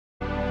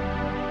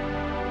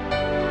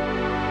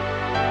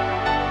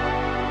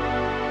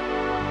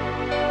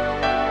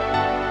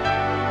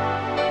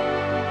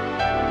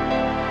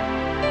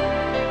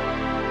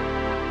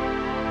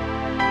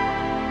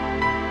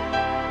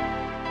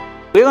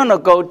we're going to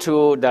go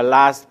to the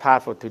last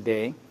part for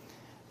today.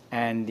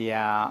 And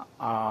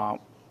I'd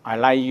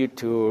like you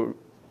to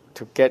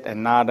get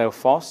another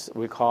force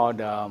we call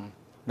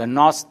the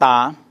North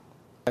Star.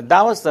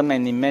 There was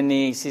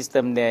many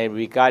systems there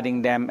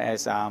regarding them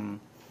as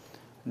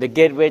the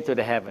gateway to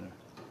the heaven.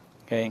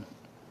 Okay.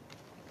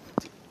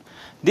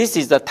 This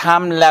is the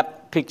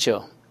time-lapse picture.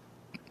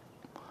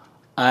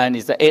 And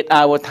it's an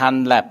 8-hour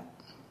time-lapse.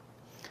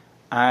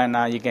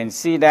 And you can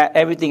see that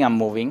everything is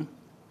moving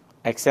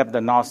except the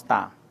North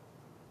Star.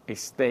 It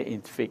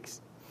stays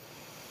fixed.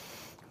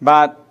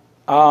 But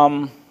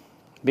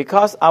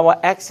because our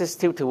axis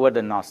tilts toward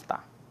the North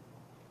Star,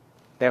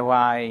 that's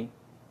why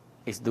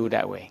it's do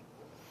that way.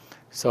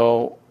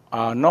 So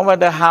no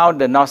matter how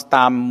the North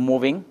Star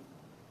moving,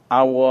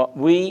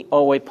 we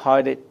always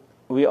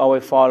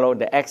follow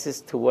the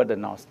axis toward the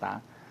North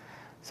Star.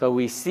 So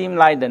we seem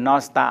like the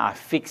North Star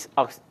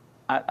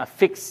a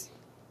fixed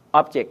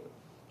object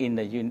in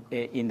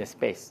the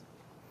space.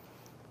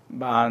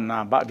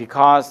 But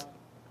because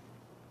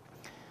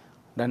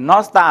the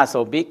North Star is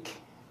so big,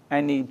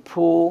 and it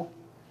pull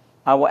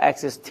our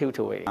axis tilt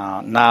away.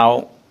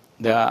 Now,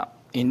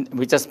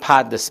 we just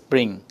passed the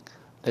spring.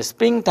 The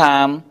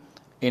springtime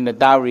in the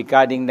Tao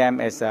regarding them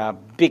as the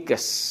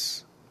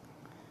biggest,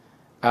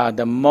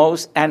 the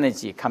most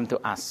energy come to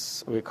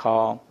us. We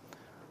call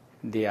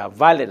the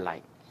violet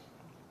light.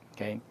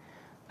 Okay,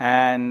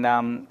 and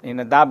in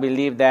the Tao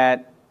believe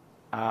that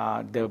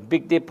the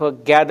Big Dipper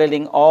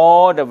gathering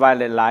all the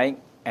violet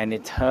light and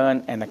it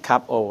turn and the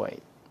cup over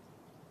it.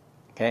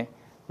 Okay.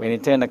 When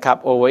it turns the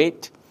cup over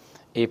it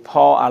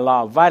pours a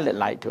lot of violet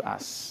light to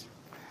us.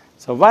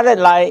 So violet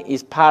light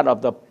is part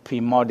of the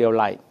primordial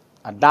light.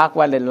 A dark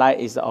violet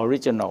light is the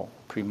original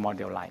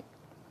primordial light.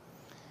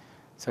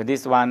 So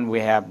this one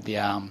we have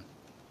the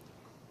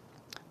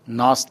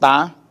North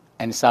Star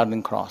and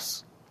Southern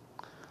Cross.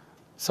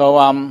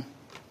 So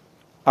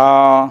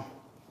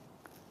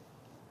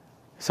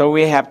so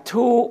we have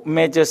two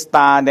major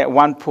stars that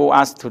one pull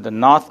us to the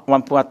north,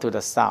 one pull us to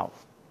the south.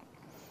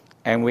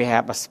 And we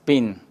have a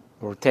spin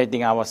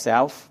rotating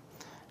ourselves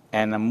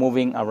and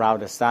moving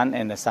around the sun,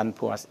 and the sun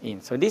pulls us in.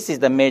 So this is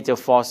the major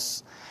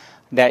force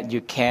that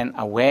you can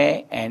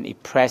aware and is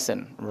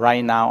present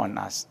right now on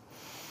us.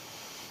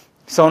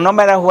 So no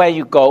matter where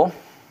you go,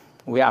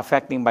 we are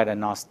affected by the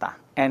North Star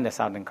and the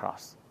Southern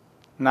Cross.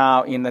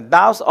 Now in the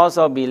Taoists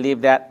also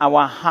believe that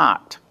our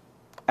heart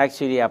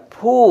actually are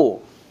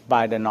pulled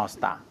by the North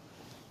Star.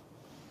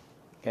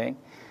 Okay,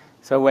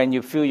 so when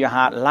you feel your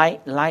heart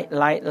light,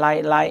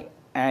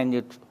 and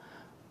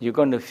you're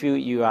going to feel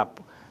you up.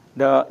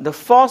 The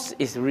force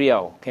is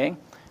real, okay?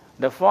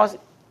 The force,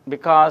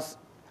 because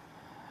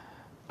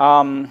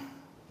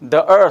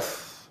the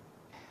earth,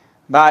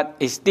 but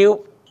it's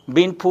still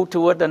being pulled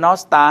toward the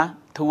North Star,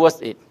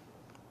 towards it.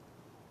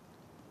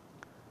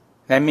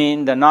 That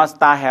means the North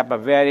Star have a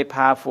very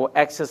powerful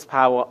excess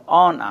power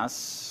on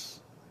us,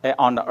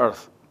 on the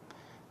earth.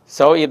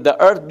 So if the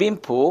earth being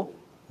pulled,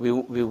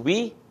 will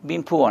we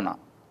being pulled or not?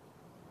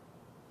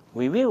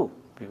 We will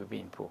be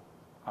being pulled,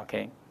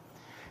 okay?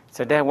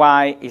 So that's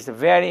why it's a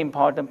very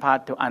important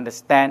part to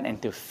understand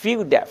and to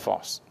feel that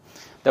force.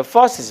 The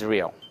force is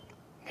real,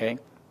 okay?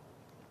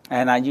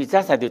 And you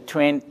just have to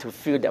train to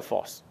feel that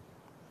force.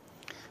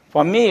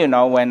 For me,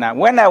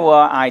 whenever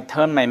I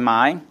turn my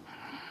mind,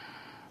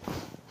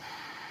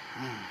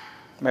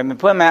 when I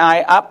put my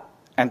eye up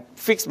and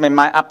fix my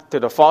mind up to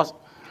the force,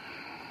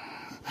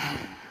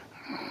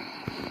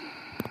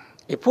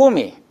 it pulls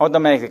me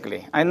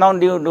automatically. I don't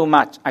do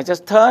much. I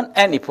just turn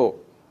and it pulls,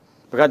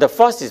 because the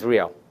force is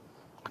real.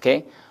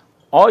 Okay,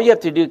 all you have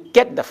to do is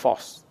get the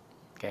force.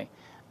 Okay,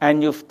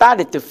 and you've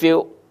started to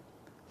feel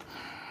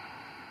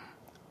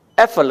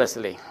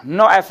effortlessly,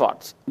 no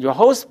effort. Your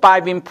whole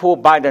spine being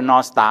pulled by the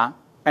North Star,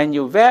 and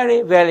you're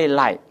very, very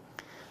light.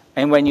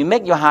 And when you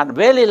make your heart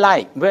very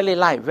light,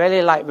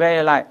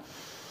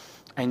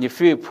 and you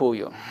feel it pull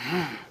you.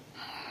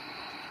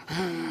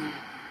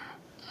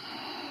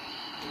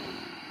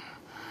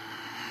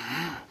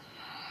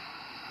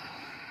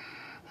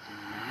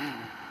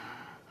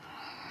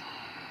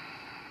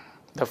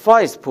 The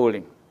force is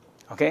pulling,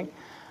 okay?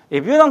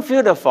 If you don't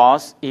feel the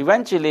force,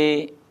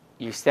 eventually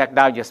you stack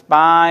down your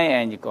spine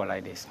and you go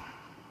like this.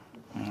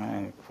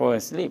 And fall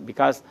asleep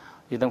because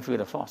you don't feel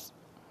the force.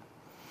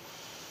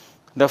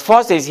 The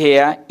force is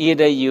here,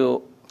 either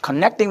you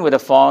connecting with the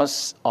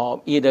force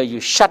or either you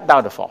shut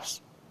down the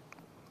force.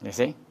 You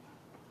see?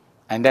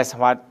 And that's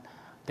what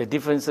the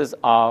differences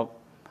of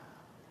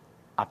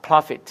a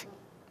prophet.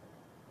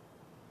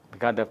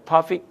 Because the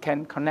prophet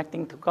can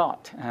connecting to God,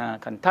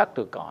 can talk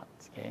to God,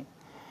 okay?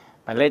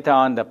 But later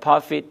on, the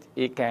prophet,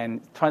 it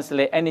can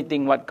translate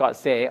anything what God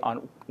said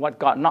on what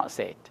God not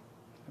said,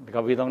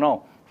 because we don't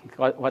know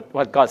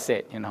what God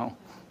said,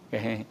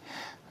 Okay.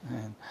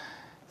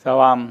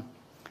 So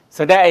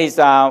that is.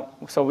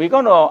 So we're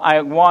going to.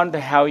 I want to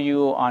help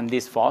you on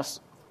this force,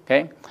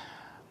 okay,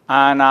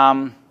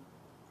 and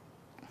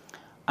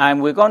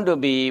we're going to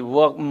be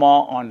work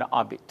more on the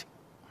orbit,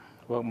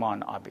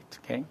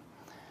 okay.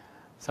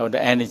 So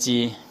the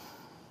energy.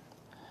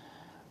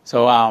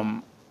 So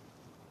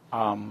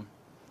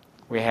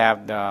we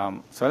have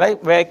the, so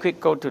let's very quick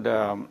go to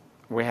the,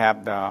 we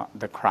have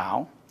the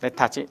crown. Let's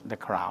touch it, the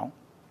crown.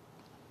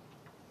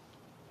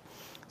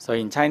 So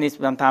in Chinese,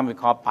 sometimes we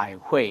call Bai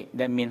Hui.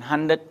 That means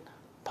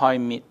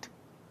 100-point mid.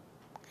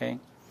 Okay?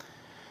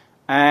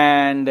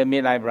 And the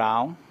mid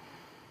eyebrow.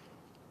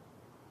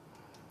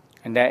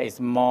 And that is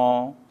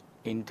more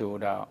into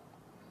the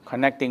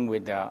connecting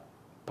with the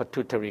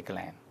pituitary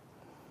gland.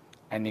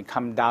 And it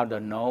comes down the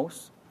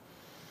nose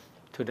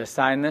to the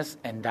sinus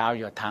and down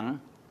your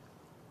tongue.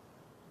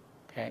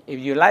 Okay? If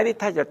you lightly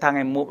touch your tongue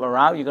and move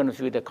around, you're going to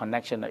feel the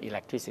connection of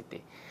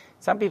electricity.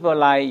 Some people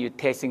like you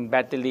tasting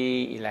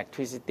battery,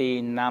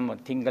 electricity, numb or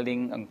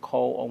tingling, and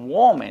cold or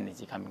warm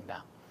energy coming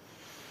down.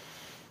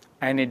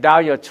 And it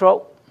down your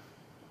throat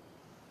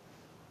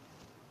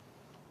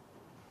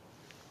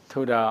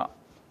to the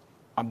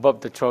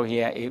above the throat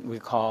here, we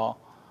call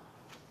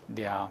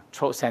the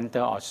throat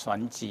center or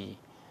xuanji.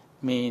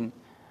 Mean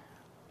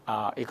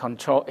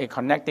it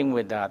connecting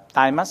with the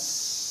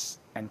thymus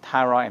and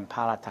thyroid and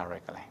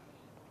parathyroid gland.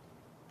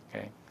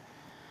 Okay,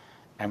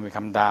 and we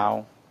come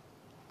down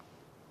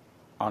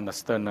on the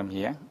sternum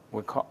here.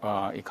 We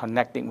call it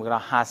connecting with the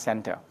heart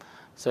center.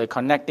 So it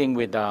connecting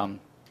with the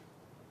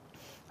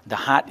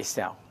heart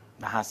itself,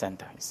 the heart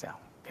center itself.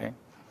 Okay,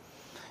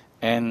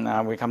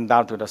 and we come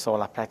down to the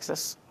solar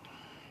plexus.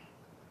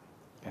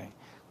 Okay,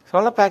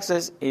 solar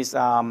plexus is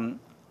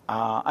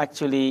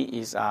actually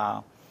is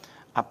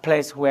a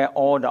place where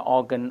all the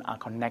organs are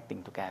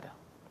connecting together.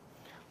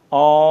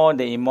 All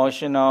the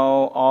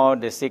emotional, all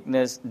the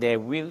sickness, they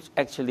will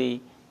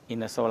actually in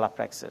the solar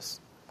plexus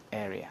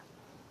area.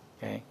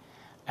 Okay,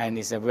 and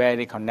it's a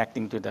very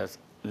connecting to the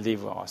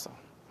liver also.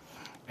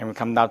 And we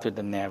come down to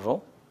the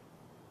navel.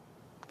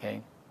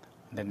 Okay,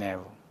 the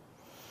navel.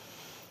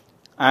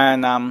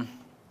 And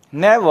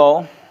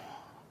navel,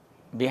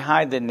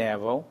 behind the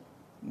navel,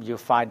 you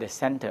find the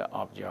center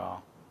of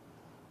your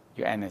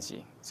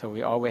energy. So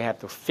we always have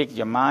to fix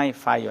your mind,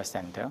 find your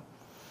center.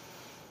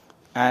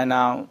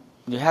 And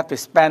you have to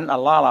spend a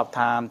lot of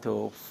time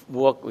to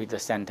work with the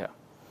center.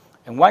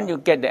 And once you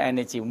get the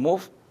energy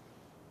moved,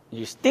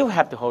 you still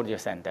have to hold your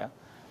center.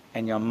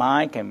 And your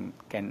mind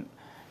can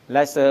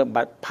lesser,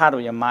 but part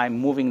of your mind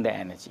moving the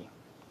energy.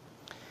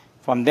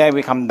 From there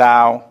we come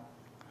down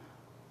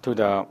to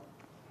the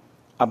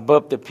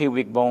above the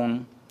pelvic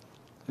bone,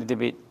 a little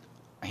bit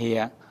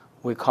here,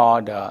 we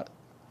call the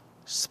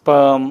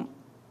sperm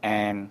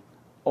and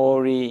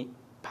ovary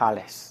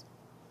palace.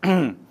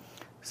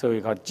 So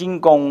we call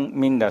Jingong,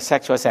 mean the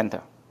sexual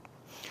center.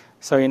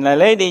 So in a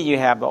lady you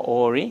have the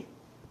ovary.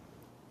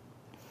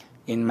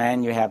 In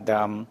man you have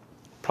the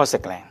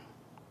prostate gland.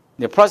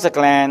 The prostate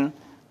gland,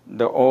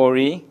 the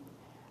ovary,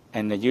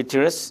 and the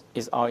uterus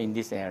is all in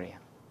this area.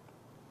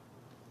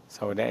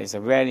 So that is a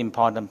very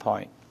important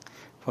point.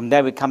 From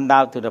there we come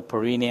down to the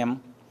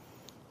perineum.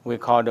 We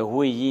call the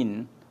Hui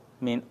Yin,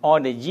 mean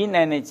all the yin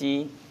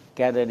energy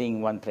gathered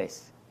in one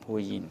place,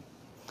 Hui Yin.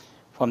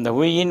 From the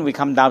Hui Yin we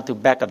come down to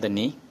back of the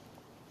knee.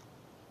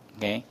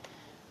 Okay,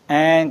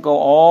 and go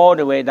all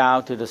the way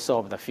down to the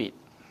sole of the feet.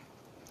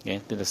 Okay,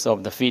 to the sole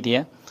of the feet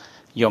here,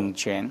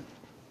 Yongquan.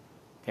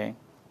 Okay,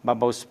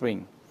 bubble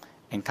spring,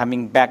 and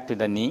coming back to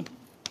the knee,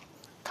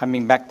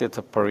 coming back to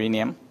the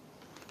perineum,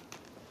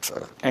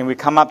 and we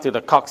come up to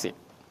the coccyx,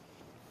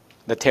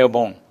 the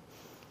tailbone.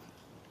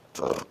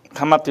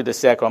 Come up to the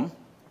sacrum,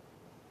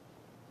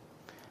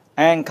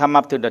 and come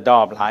up to the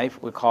door of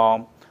life. We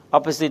call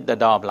opposite the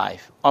door of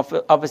life,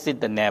 opposite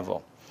the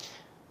navel,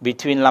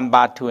 between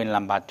lumbar 2 and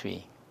lumbar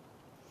 3.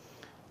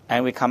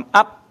 And we come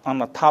up on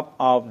the top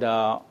of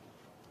the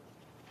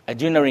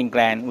adrenal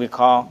gland, we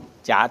call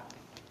Jia.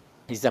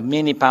 It's a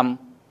mini pump,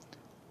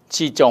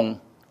 Qi Zhong.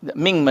 The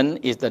Mingmen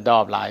is the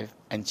door of life,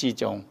 and Qi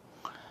Zhong.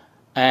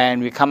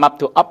 And we come up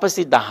to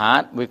opposite the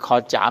heart, we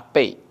call Jia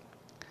Bei.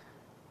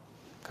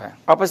 Okay,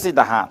 opposite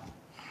the heart.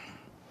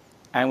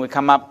 And we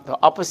come up to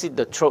opposite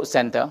the throat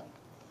center.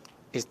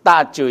 It's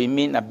Da Zhui,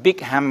 mean a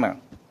big hammer.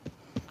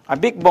 A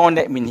big bone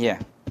that mean here.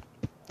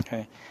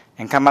 Okay,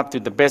 and come up to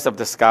the base of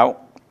the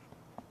skull.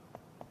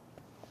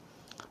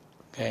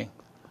 Okay,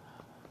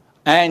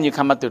 and you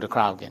come up to the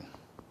crown again.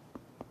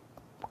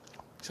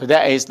 So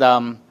that is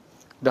the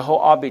whole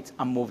orbit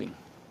are moving.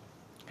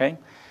 Okay,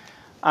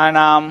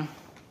 and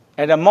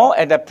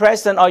at the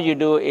present, all you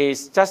do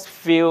is just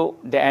feel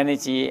the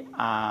energy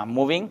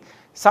moving.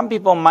 Some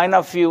people might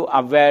not feel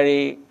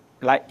very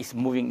like it's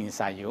moving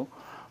inside you,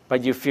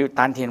 but you feel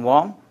dantian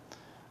warm,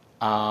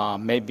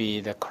 maybe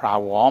the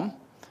crown warm,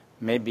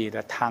 maybe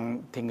the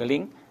tongue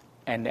tingling,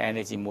 and the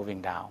energy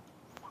moving down.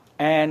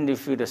 And you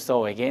feel the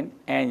soul again,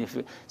 and you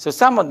feel. So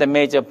some of the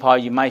major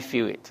part you might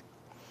feel it.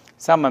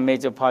 Some of the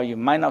major part you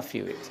might not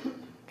feel it.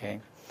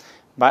 Okay,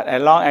 but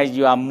as long as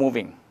you are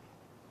moving.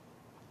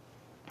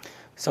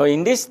 So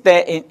in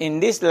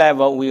this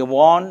level, we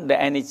want the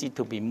energy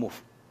to be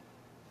moved.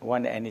 We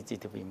want the energy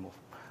to be moved.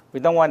 We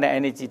don't want the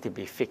energy to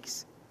be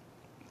fixed.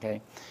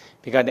 Okay,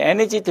 because the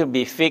energy to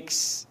be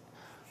fixed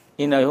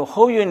in the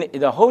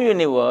whole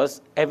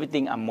universe,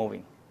 everything are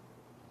moving.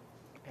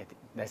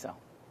 That's all.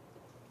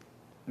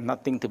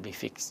 nothing to be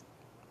fixed.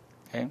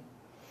 Okay?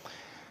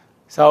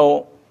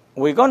 So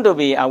we're going to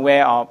be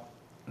aware of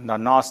the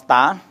North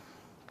Star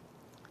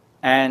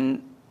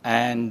and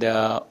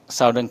the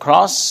Southern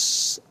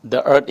Cross,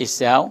 the Earth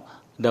itself,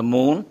 the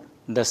Moon,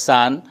 the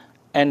Sun,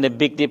 and the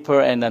Big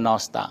Dipper and the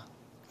North Star.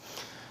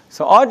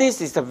 So all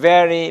this is a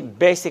very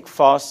basic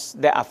force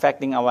that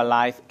affecting our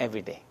life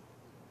every day.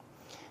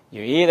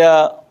 You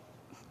either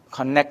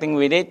connecting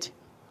with it,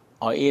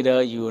 or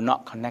either you're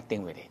not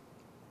connecting with it.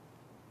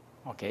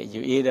 Okay,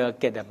 you either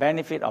get the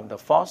benefit of the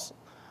force,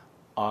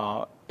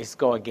 or it's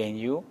go against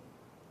you,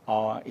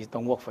 or it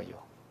don't work for you.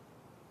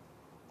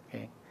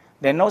 Okay,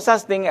 there's no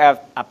such thing as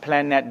a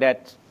planet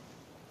that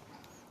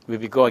will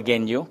go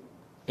against you.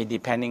 It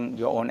depending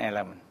your own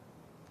element,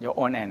 your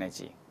own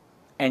energy,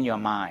 and your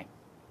mind,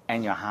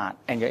 and your heart,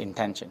 and your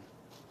intention.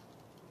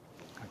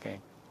 Okay,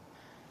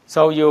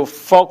 so you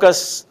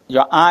focus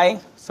your eye.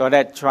 So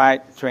that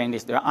train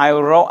this. Your eye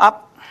roll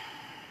up.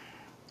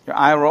 Your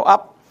eye roll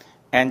up,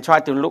 and try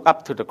to look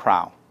up to the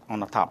crown on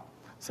the top.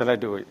 So let's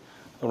do it.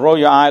 Roll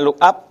your eye, look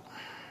up,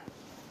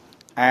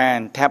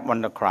 and tap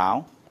on the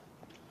crown.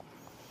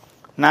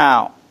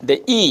 Now,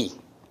 the E,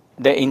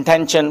 the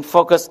intention,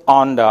 focus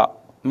on the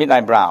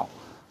mid-eyebrow,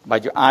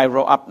 but your eye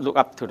roll up, look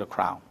up to the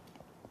crown.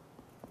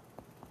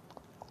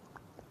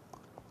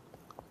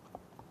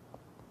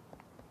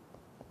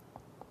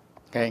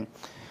 Okay.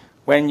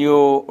 When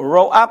you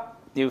roll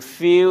up, you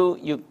feel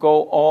you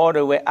go all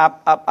the way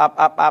up, up, up,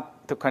 up,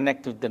 up to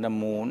connect to the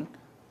moon,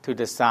 to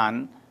the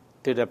sun,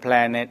 to the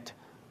planet,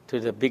 to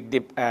the Big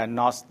Dip,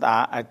 North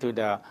Star, to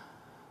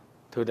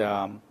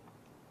the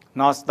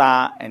North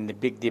Star and the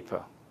Big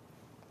Dipper.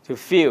 To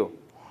feel.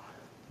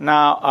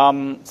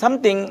 Now,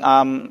 something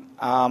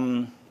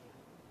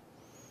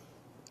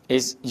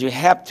is you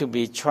have to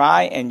be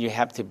try and you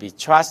have to be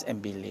trust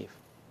and believe.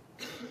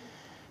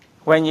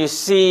 When you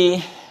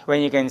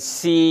can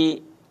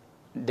see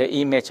the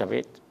image of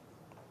it,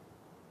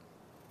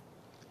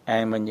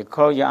 and when you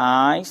close your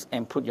eyes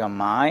and put your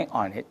mind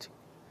on it,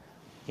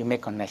 you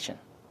make connection.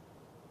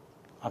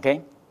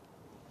 Okay?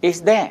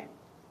 It's there.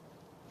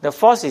 The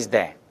force is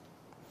there.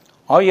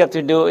 All you have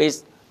to do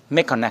is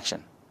make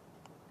connection.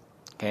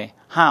 Okay?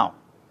 How?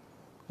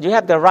 You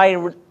have the right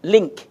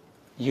link,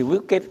 you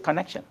will get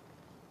connection.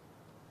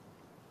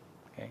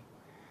 Okay?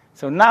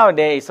 So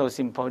nowadays it's so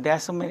simple. There are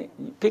so many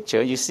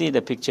pictures. You see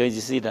the picture, you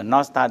see the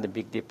North Star, the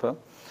Big Dipper.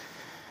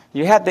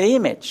 You have the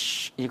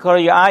image. You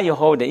close your eye, you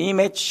hold the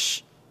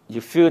image,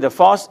 you feel the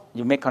force,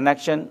 you make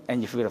connection,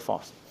 and you feel the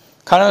force.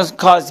 Current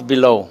cause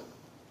below.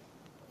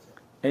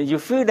 And you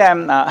feel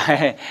them.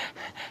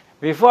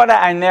 Before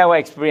that, I never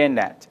experienced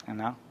that.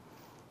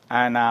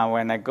 And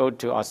when I go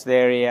to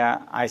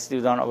Australia, I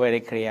still don't know very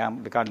clear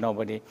because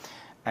nobody.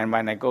 And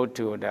when I go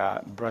to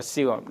the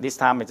Brazil, this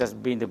time I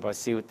just been to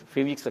Brazil a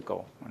few weeks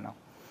ago.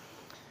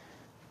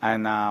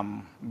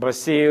 And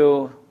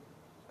Brazil,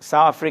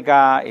 South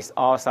Africa is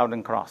all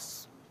Southern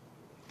Cross.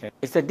 Okay.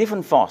 It's a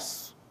different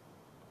force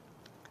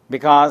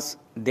because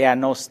there are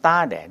no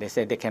star there. They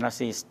say they cannot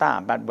see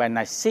star, but when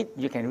I sit,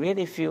 you can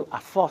really feel a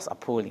force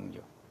pulling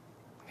you.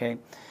 Okay,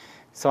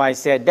 so I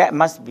said that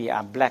must be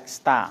a black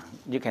star.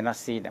 You cannot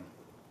see them.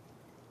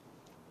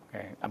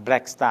 Okay, a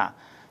black star.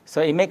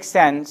 So it makes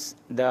sense.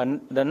 The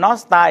North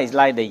Star is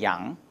like the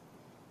yang.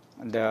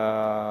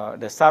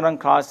 The Southern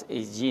Cross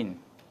is yin.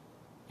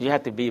 You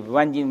have to be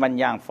one yin, one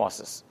yang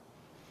forces.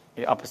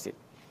 The opposite.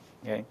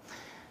 Okay,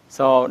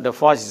 so the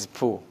force is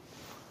pull.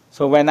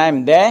 So when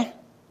I'm there,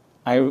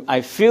 I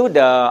feel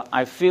the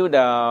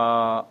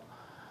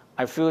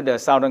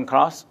Southern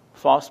Cross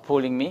force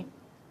pulling me,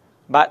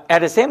 but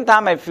at the same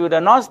time I feel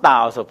the North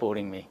Star also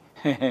pulling me.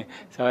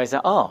 So I said,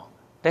 oh,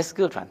 that's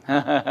good one.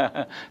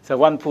 So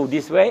one pull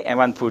this way and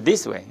one pull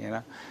this way.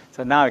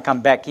 So now I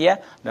come back here,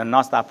 the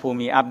North Star pull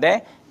me up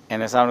there,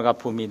 and the Southern Cross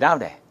pull me down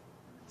there.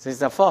 So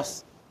it's a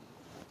force.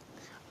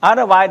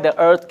 Otherwise, the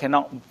Earth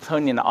cannot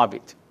turn in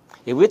orbit.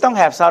 If we don't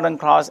have Southern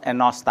Cross and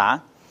North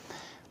Star,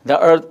 the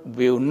Earth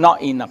will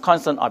not in a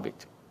constant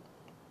orbit.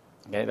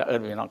 Okay, the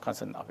Earth will not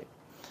constant orbit.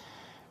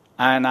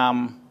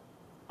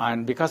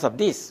 And because of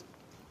this,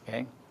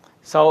 okay,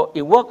 so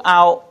it worked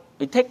out.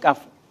 It take a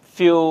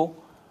few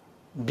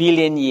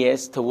billion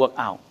years to work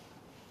out.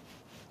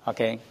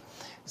 Okay,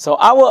 so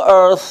our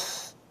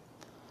Earth,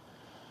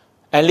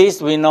 at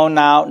least we know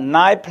now,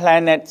 9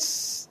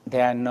 planets.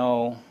 There are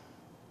no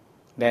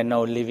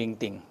living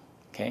thing.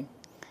 Okay.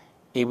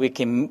 If we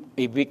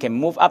can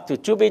move up to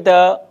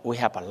Jupiter, we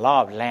have a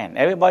lot of land.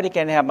 Everybody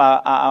can have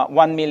a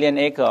 1 million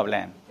acre of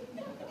land.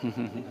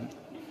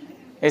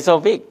 It's so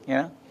big,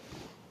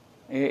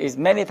 It's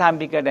many times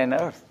bigger than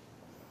Earth.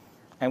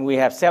 And we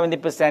have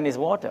 70% is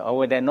water. Or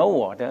where there's no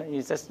water,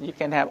 you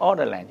can have all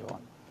the land you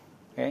want.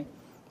 Okay?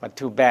 But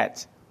too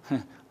bad.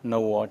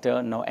 No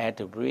water, no air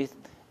to breathe,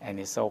 and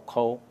it's so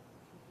cold.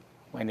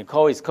 When it's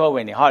cold, it's cold.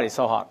 When it's hot, it's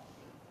so hot.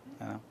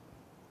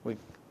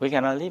 We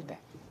cannot live there.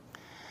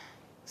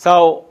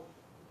 So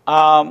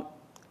the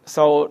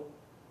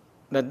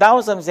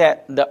Taoism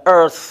said the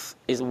Earth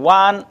is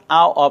 1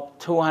 out of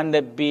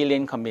 200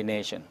 billion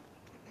combination.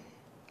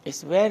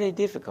 It's very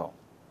difficult.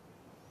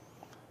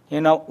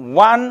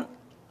 One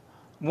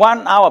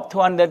out of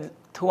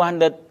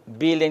 200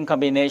 billion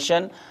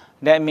combination,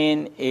 that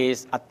means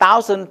is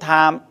 1,000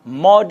 times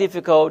more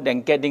difficult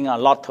than getting a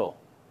lotto.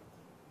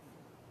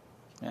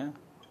 Yeah?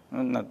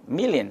 Not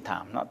million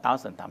times, not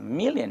 1,000 times,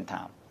 million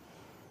times.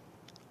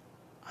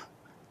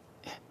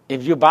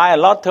 If you buy a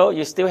lotto,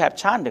 you still have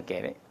chance to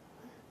get it.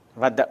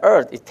 But the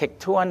earth, it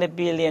takes 200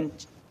 billion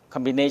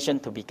combination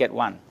to get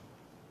one.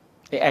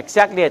 It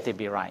exactly has to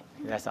be right.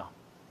 That's all.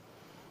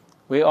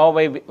 We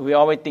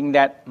always think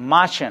that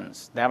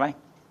Martians, that right?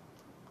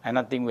 I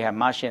don't think we have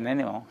Martian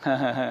anymore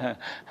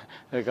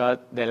because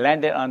they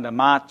landed on the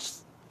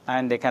Mars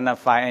and they cannot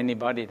find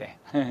anybody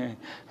there.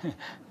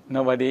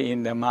 Nobody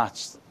in the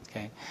Mars.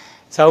 Okay,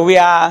 so we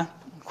are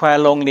quite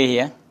lonely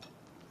here,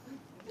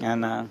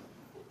 and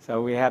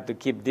so we have to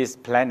keep this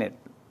planet,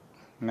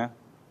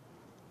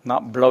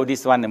 not blow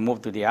this one and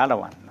move to the other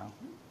one.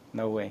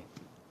 No way,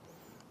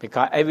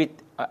 because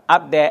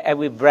up there,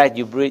 every breath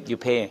you breathe, you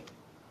pay.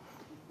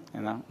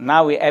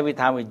 Now every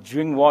time we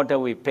drink water,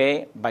 we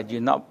pay, but you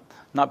not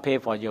pay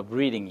for your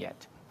breathing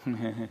yet.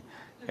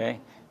 Okay,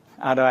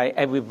 otherwise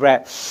every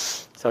breath,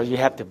 so you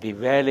have to be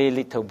very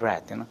little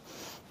breath,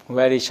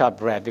 very short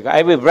breath, because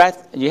every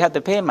breath you have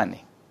to pay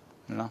money.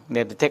 They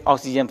have to take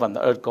oxygen from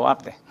the earth, go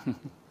up there.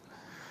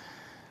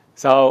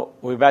 So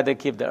we better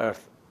keep the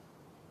earth.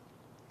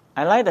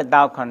 I like the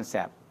Tao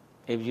concept.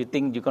 If you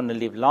think you're going to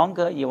live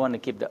longer, you want to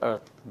keep the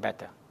earth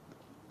better.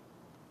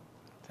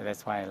 So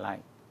that's why I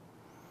like.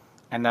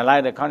 And I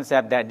like the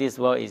concept that this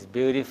world is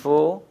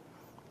beautiful.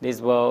 The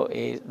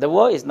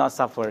world is not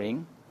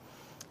suffering.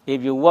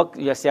 If you work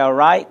yourself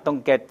right,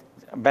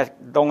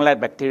 don't let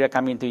bacteria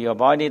come into your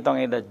body, don't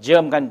let the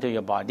germ come into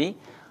your body,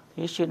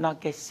 you should not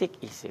get sick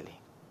easily.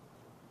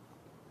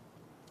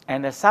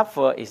 And the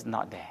suffer is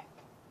not there.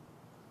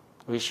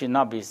 We should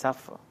not be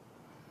suffer.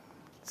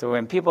 So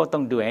when people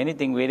don't do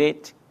anything with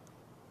it,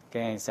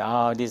 okay, say,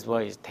 oh, this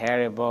world is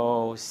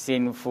terrible,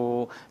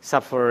 sinful,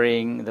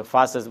 suffering, the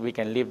fastest we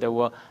can leave the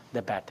world,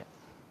 the better.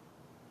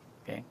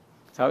 Okay?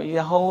 So it's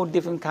a whole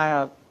different kind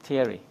of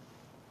theory.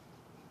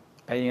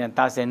 But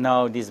Tao say,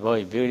 no, this world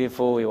is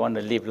beautiful, we want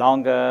to live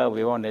longer,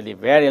 we want to live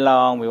very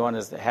long, we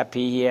want to be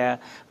happy here,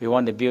 we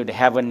want to build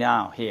heaven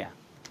now, here.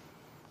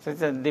 So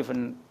it's a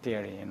different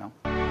theory,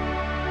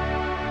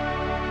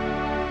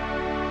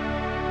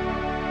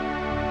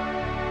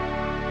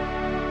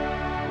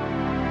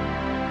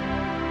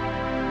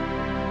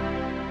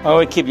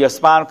 Always keep your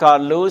spinal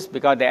cord loose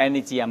because the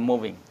energy are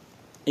moving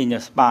in your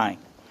spine.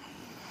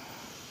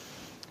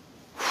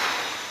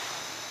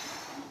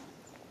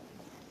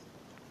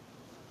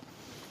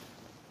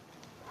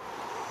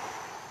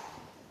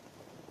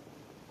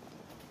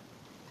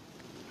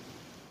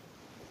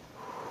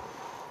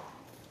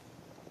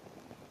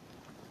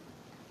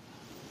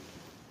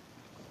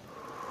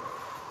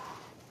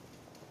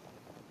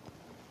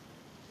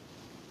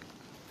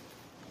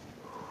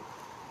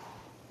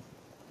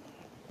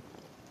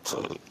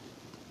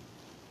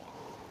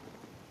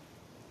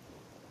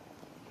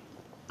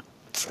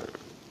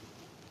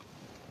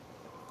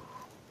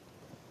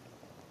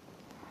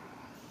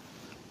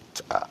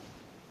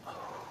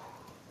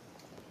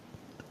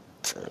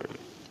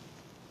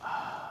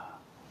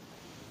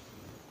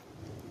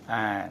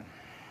 And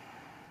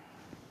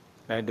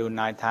let's do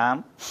night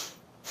time.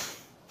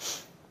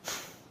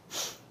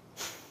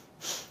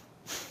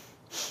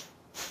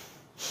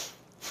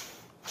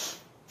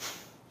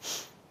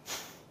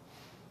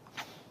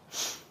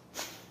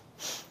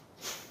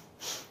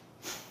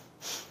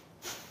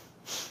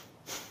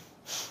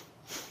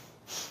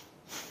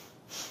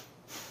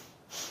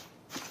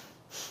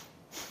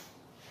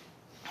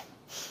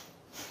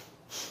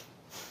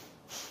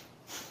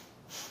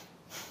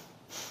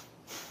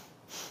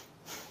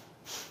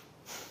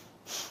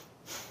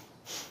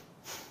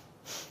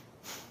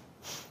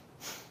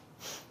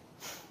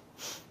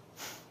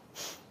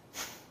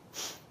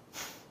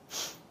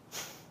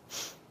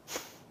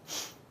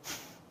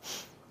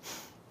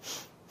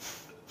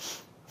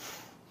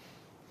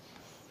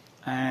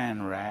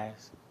 And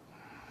rest.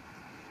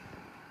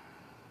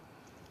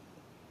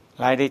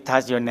 Lightly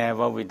touch your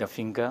navel with the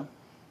finger.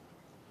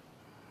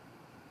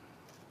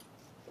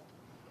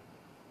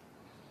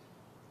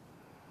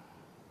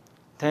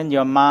 Turn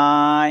your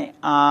mind,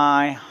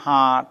 eye,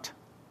 heart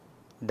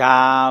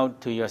down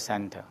to your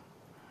center.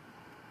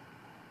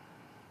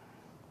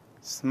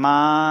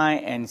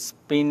 Smile and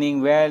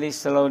spinning very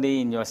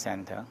slowly in your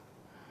center.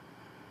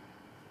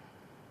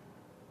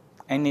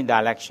 Any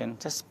direction,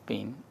 just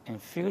spin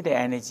and feel the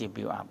energy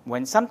build up.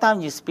 When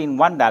sometimes you spin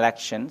one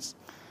direction,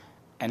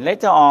 and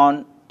later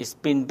on you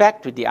spin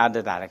back to the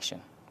other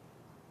direction.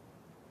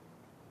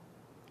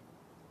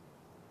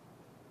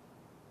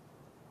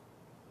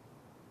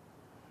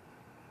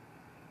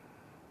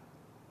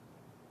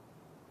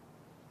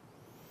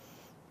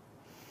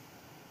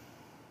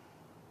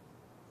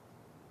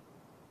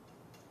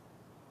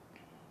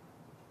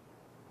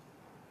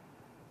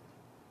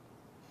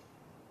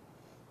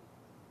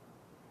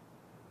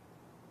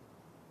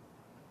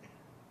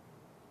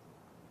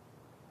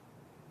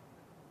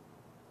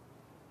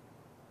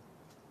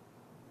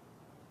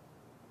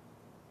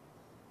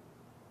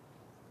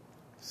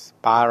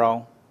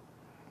 spiral.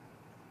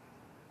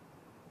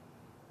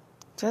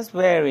 Just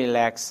very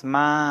relaxed,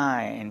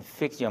 smile and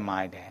fix your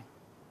mind there.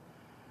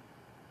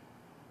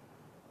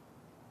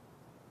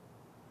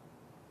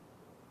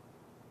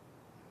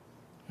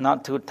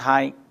 Not too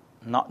tight,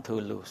 not too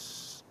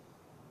loose.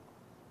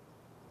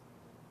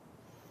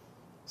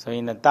 So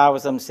in the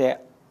Taoism say,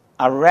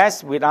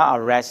 arrest without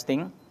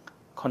arresting,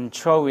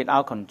 control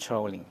without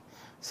controlling.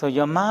 So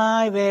your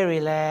mind very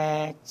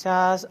relaxed,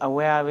 just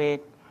aware of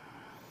it,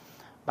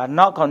 but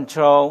not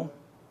control,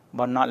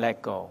 but not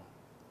let go.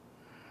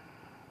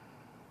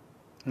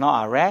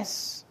 Not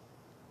arrest,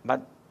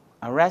 but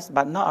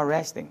not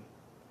arresting.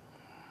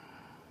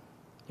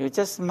 You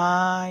just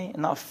smile,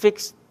 not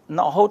fix,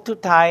 not hold too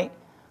tight,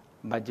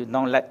 but you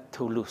don't let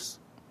too loose.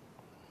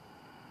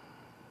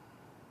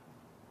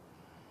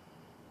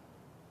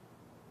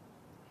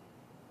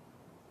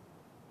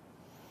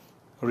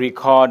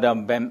 Recall the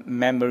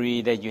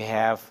memory that you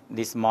have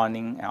this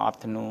morning and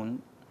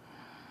afternoon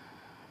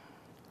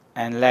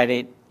and let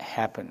it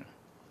happen.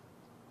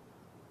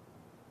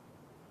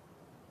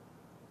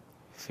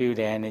 Feel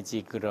the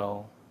energy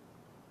grow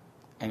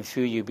and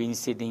feel you've been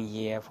sitting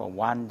here for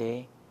one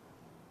day.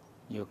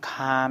 You're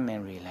calm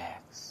and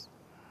relaxed.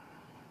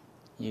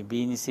 You've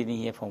been sitting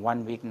here for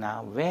 1 week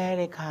now,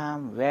 very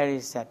calm, very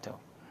settled.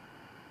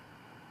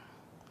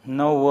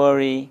 No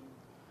worry,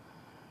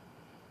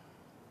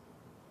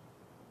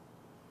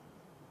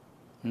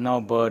 no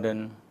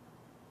burden.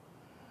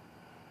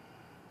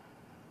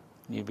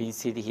 You've been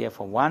sitting here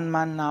for 1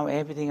 month now,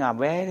 everything are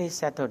very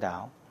settled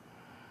down.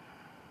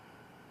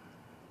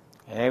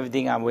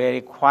 Everything are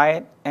very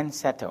quiet and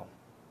settled.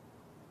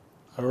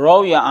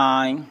 Roll your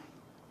eye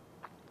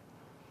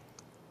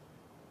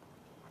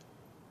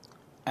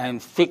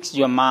and fix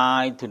your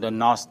mind to the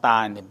North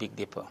Star and the Big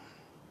Dipper.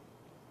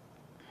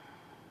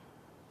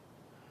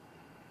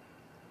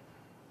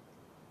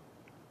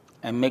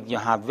 And make your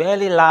heart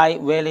very light,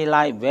 very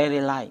light,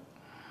 very light.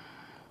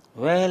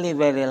 Very,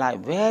 very light.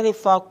 Very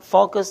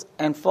focus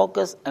and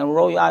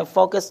roll your eye,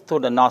 focus to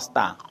the North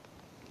Star.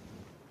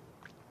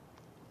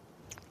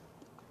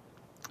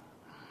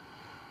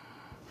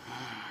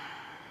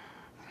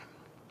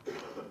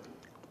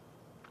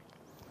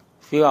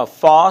 Feel a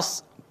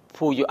force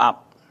pull you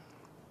up.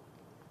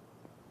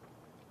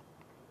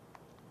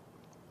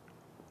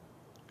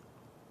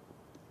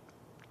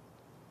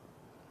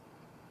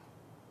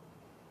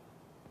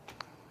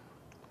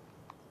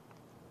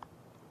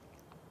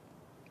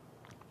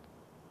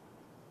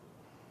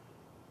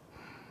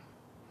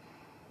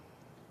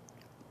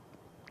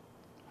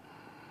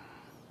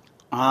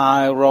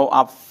 I roll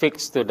up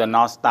fixed to the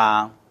North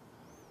Star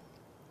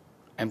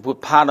and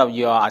put part of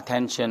your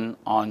attention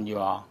on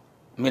your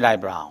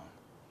mid-eyebrow.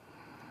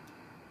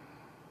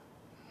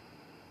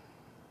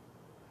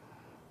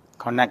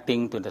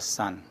 Connecting to the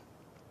sun.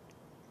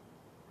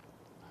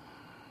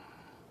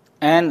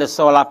 And the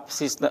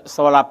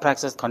solar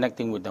plexus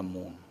connecting with the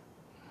moon.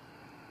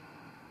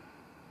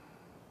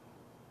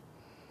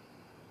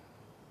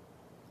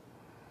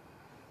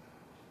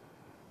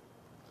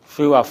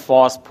 Feel a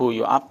force pull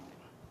you up.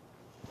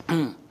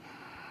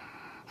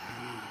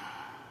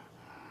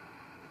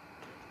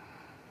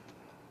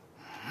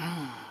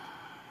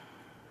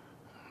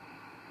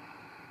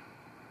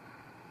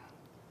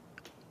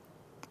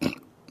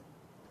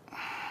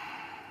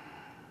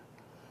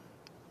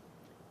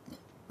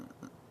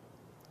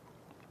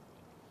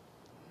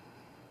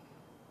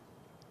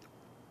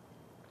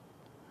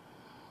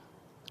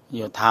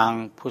 Your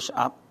tongue push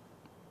up.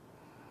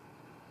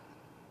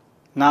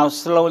 Now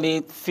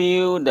slowly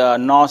feel the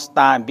North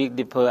Star and Big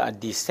Dipper are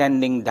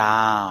descending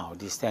down.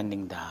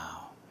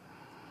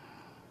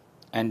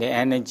 And the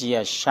energy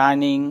is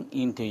shining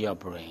into your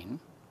brain.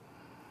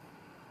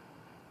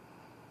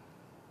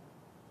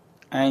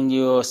 And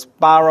you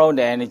spiral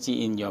the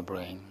energy in your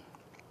brain.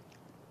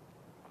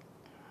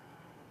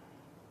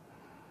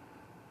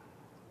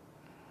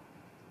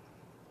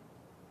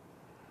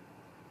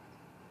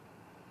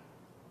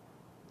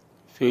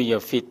 Feel your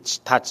feet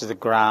touch the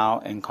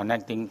ground and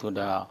connecting to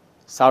the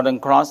Southern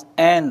Cross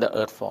and the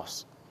Earth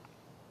Force.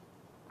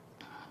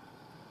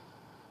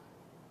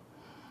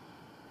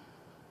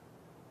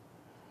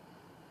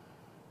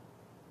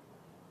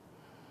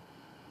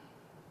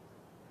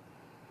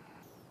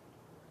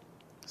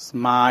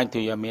 Smile to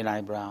your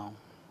mid-eyebrow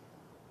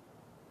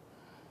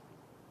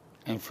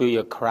and feel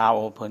your crown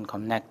open,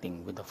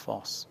 connecting with the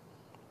force.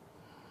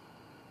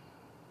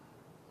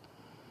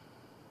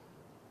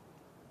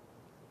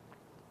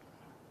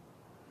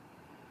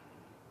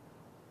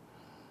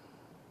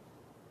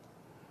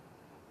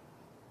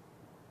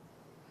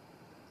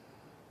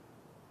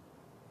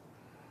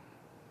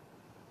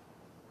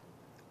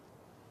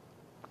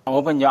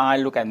 Open your eye,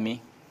 look at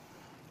me.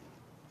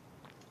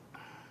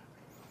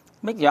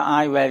 Make your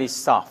eye very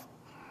soft.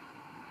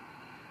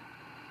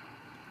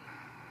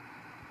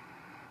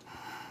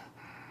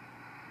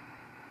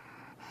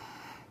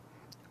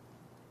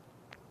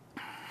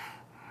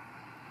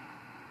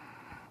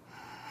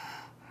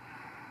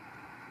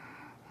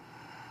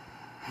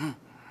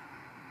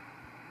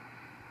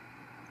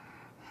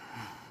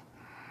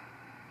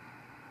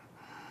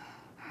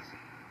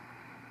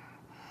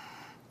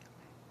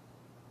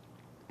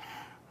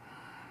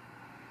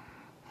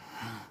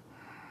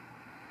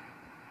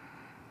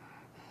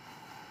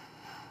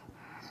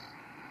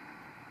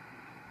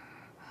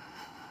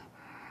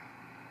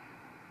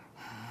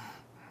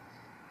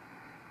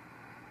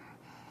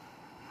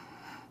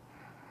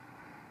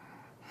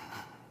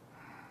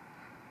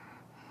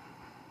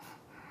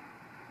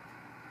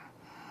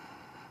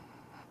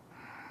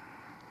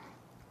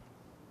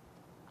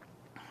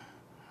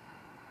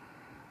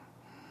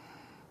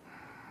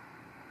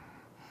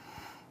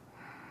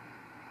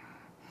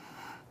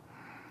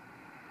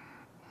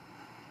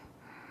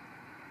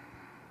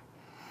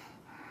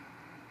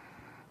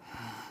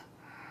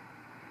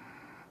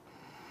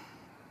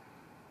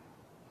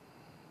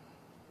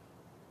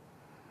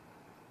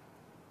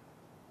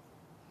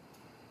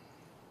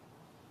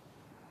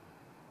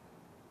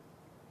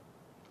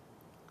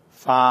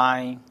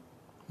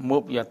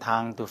 move your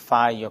tongue to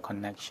find your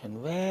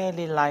connection,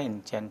 very light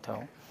and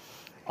gentle.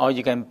 Or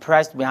you can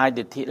press behind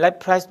the teeth.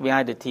 Let's press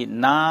behind the teeth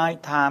 9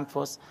 times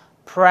first.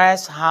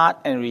 Press hard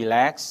and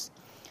relax.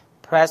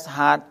 Press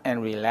hard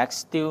and relax.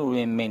 Still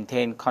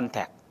maintain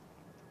contact.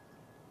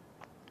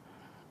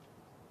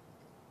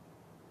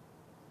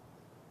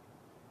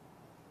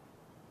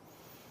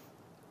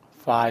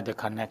 Find the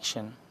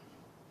connection.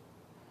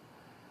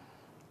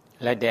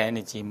 Let the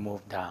energy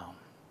move down.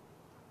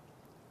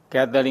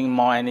 Gathering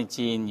more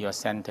energy in your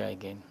center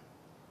again.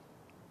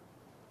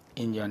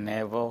 In your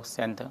navel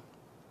center.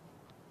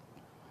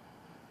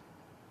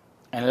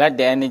 And let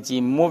the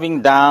energy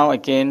moving down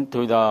again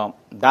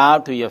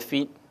down to your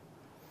feet.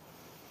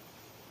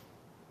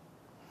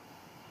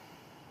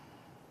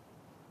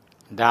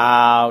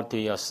 Down to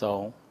your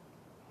soul.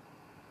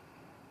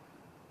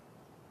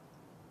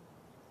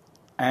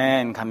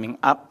 And coming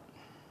up.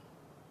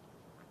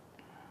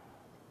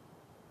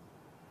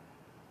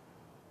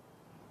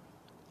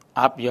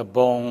 Up your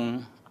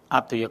bone,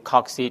 up to your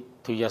coccyx,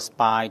 to your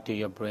spine, to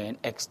your brain.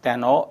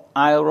 Extend all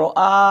arrow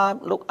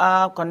up, look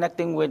up,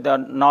 connecting with the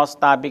North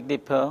Star Big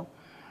Dipper.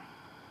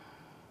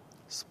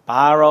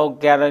 Spiral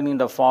gathering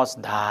the force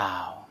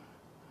down.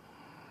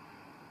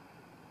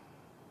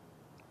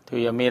 To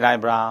your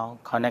mid-eyebrow,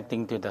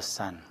 connecting to the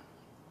sun.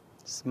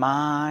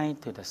 Smile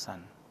to the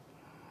sun.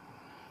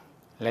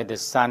 Let the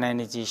sun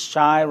energy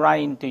shine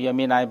right into your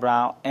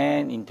mid-eyebrow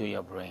and into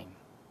your brain.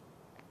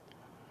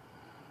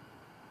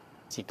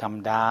 She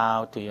come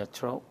down to your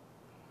throat,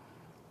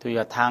 to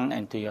your tongue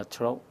and to your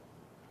throat,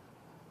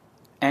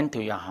 and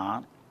to your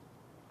heart.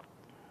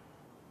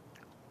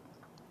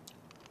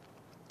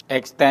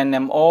 Extend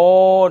them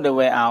all the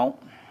way out,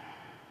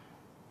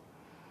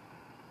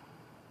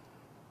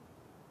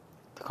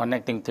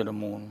 connecting to the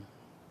moon.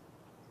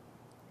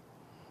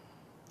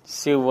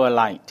 Silver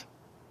light.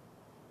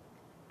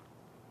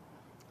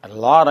 A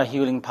lot of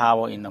healing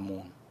power in the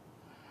moon.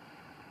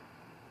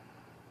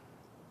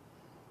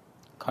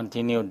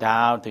 Continue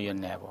down to your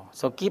navel.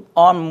 So keep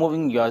on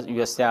moving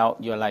yourself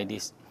like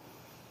this.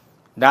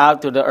 Down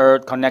to the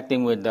earth,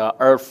 connecting with the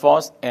earth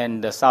force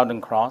and the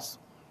Southern Cross.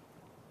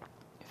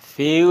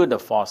 Feel the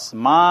force.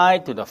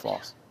 Smile to the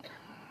force.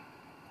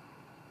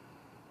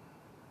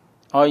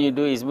 All you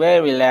do is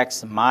very relaxed,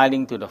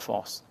 smiling to the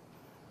force.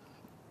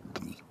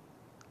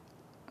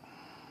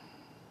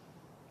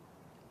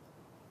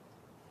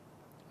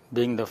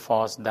 Bring the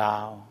force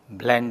down,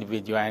 blend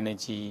with your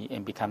energy,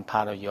 and become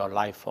part of your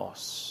life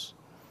force.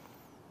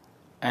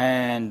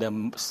 And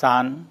the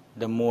sun,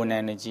 the moon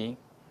energy,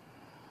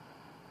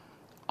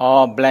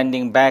 all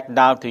blending back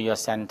down to your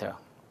center.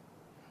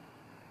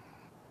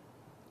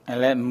 And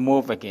let it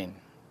move again.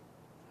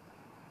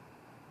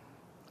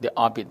 The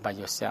orbit by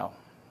yourself.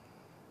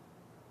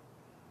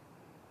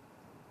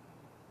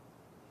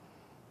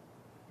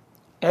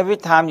 Every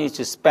time you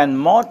should spend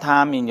more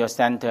time in your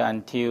center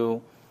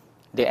until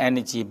the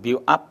energy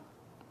build up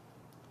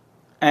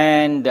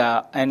and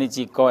the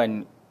energy go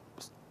and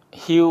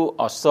heal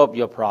or solve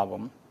your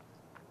problem.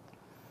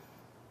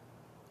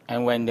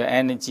 And when the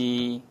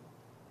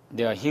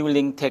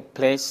healing takes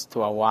place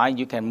to a while,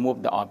 you can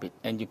move the orbit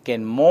and you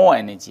gain more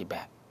energy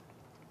back.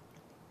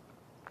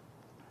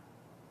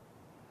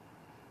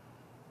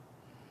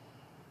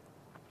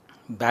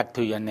 Back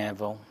to your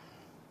navel.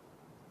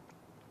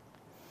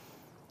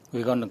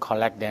 We're going to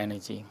collect the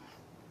energy.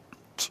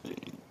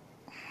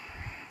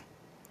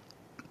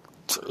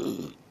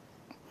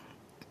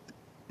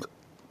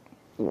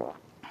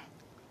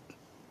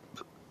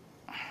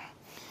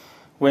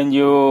 When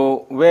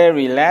you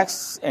very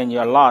relaxed and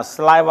you lot of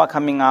saliva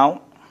coming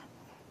out,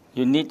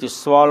 you need to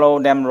swallow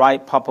them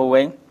right proper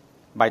way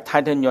by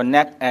tightening your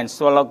neck and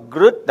swallow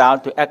good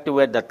down to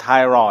activate the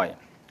thyroid.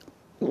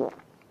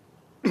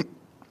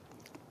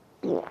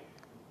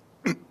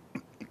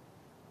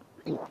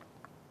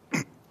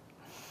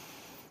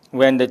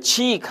 When the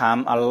chi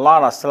comes, a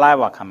lot of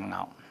saliva coming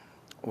out.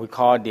 We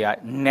call the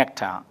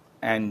nectar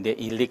and the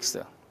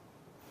elixir.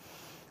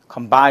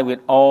 Combined with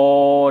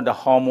all the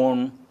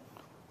hormone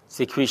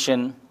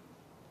secretion,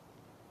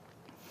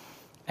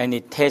 and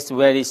it tastes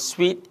very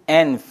sweet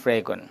and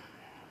fragrant.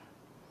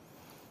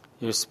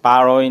 You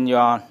spiral in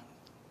your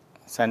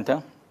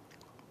center.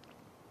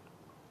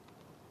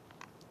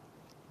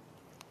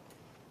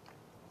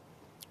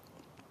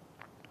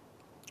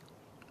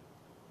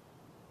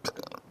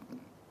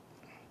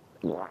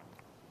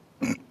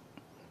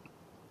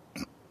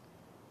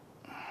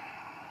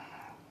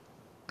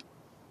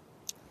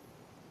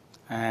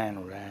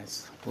 And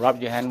rest. Rub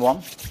your hand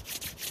warm.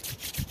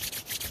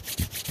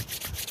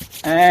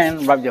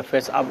 And rub your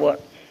face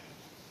upward.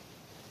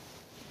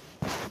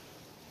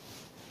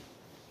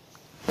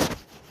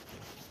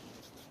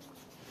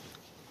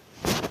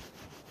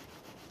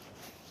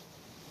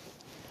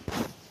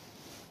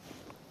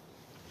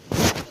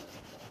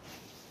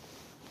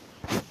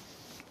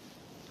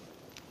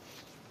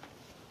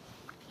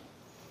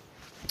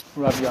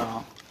 Rub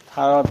your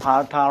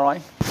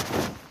thyroid.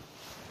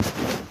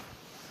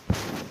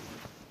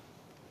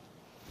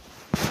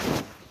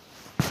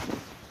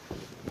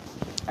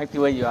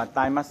 Activate your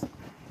thymus.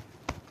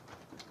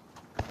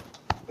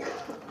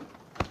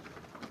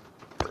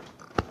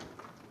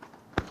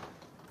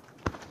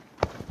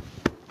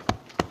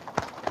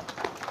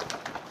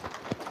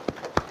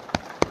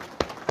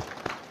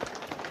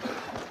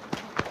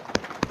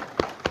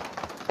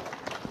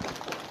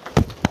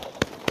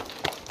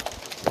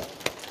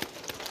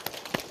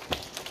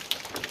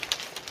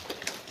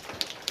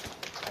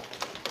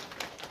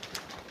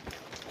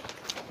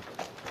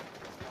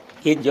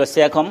 Hit your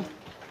cecum.